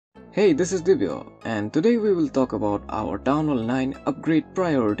Hey, this is Dibyo, and today we will talk about our Th9 upgrade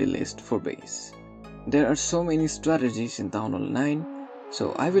priority list for base. There are so many strategies in Th9,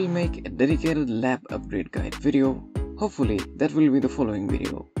 so I will make a dedicated lab upgrade guide video. Hopefully that will be the following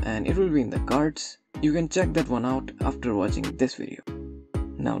video, and it will be in the cards. You can check that one out after watching this video.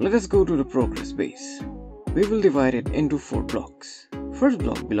 Now let us go to the progress base. We will divide it into 4 blocks. First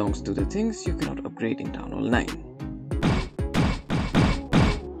block belongs to the things you cannot upgrade in Th9.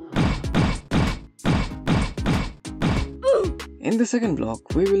 In the second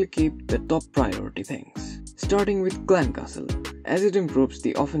block, we will keep the top priority things, starting with Clan Castle, as it improves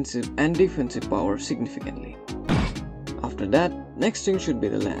the offensive and defensive power significantly. After that, next thing should be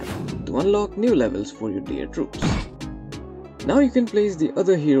the lab, to unlock new levels for your dear troops. Now you can place the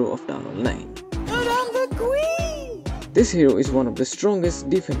other hero of Th9. But I'm the queen! This hero is one of the strongest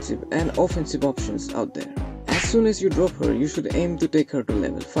defensive and offensive options out there. As soon as you drop her, you should aim to take her to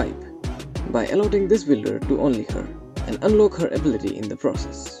level 5, by allotting this builder to only her, and unlock her ability in the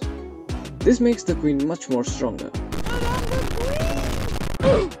process. This makes the queen much more stronger.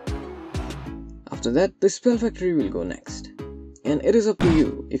 After that, the spell factory will go next, and it is up to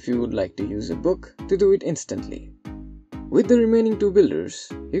you if you would like to use a book to do it instantly. With the remaining 2 builders,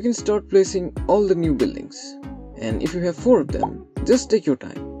 you can start placing all the new buildings, and if you have 4 of them, just take your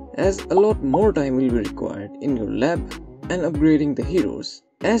time, as a lot more time will be required in your lab and upgrading the heroes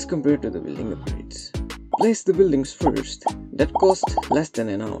as compared to the building upgrades. Place the buildings first that cost less than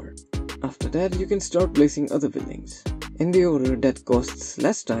an hour. After that, you can start placing other buildings in the order that costs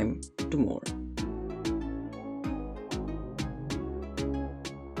less time to more.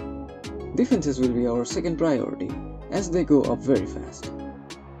 Defenses will be our second priority as they go up very fast.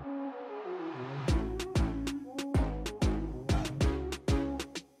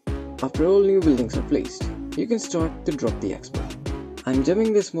 After all new buildings are placed, you can start to drop the expert. I'm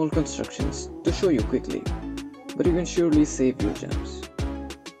jamming the small constructions to show you quickly, but you can surely save your gems.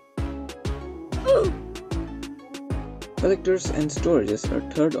 Collectors and storages are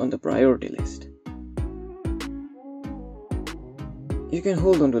third on the priority list. You can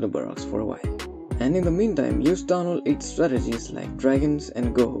hold on to the barracks for a while, and in the meantime use Town Hall 8 strategies like dragons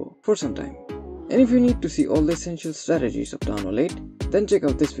and Goho for some time. And if you need to see all the essential strategies of Town Hall 8, then check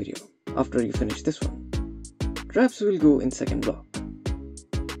out this video after you finish this one. Traps will go in second block.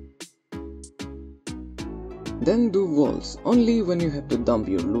 Then do walls only when you have to dump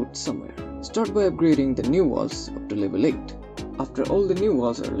your loot somewhere. Start by upgrading the new walls up to level 8. After all the new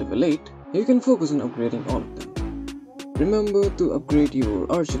walls are level 8, you can focus on upgrading all of them. Remember to upgrade your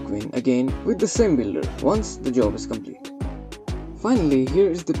Archer Queen again with the same builder once the job is complete. Finally, here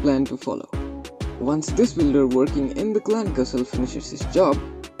is the plan to follow. Once this builder working in the Clan Castle finishes his job,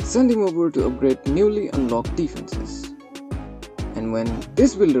 send him over to upgrade newly unlocked defenses. And when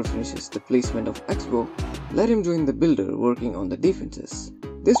this builder finishes the placement of Expo, let him join the builder working on the defenses.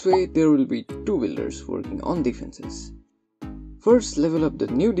 This way there will be 2 builders working on defenses. First level up the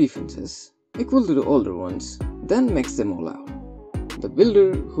new defenses equal to the older ones, then max them all out. The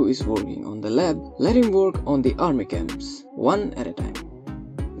builder who is working on the lab, let him work on the army camps, one at a time.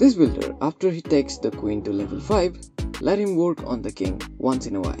 This builder, after he takes the queen to level 5, let him work on the king once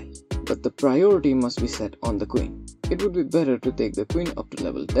in a while. But the priority must be set on the queen. It would be better to take the queen up to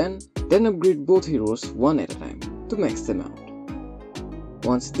level 10, then upgrade both heroes one at a time to max them out.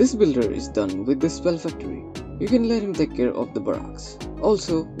 Once this builder is done with the spell factory, you can let him take care of the barracks,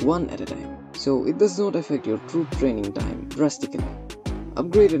 also one at a time, so it does not affect your troop training time drastically.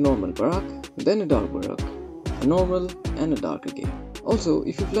 Upgrade a normal barrack, then a dark barrack, a normal and a dark again. Also,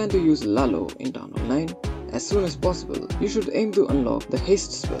 if you plan to use Lalo in Town Hall 9, as soon as possible, you should aim to unlock the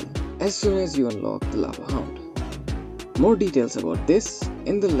haste spell as soon as you unlock the Lava Hound. More details about this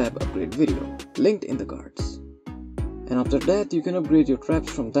in the lab upgrade video, linked in the cards. And after that, you can upgrade your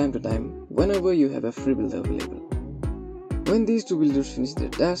traps from time to time whenever you have a free builder available. When these 2 builders finish their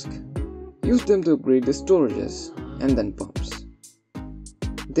task, use them to upgrade the storages and then pumps.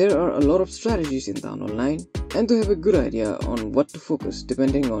 There are a lot of strategies in Town Hall 9, and to have a good idea on what to focus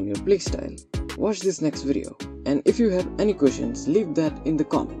depending on your playstyle, watch this next video. And if you have any questions, leave that in the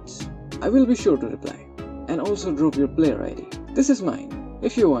comments. I will be sure to reply. And also drop your player ID. This is mine.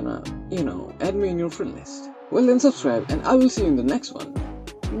 If you wanna, add me in your friend list. Well then subscribe, and I will see you in the next one.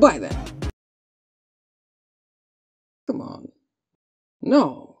 Bye then. Come on.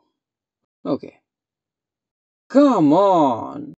 No. Okay. Come on.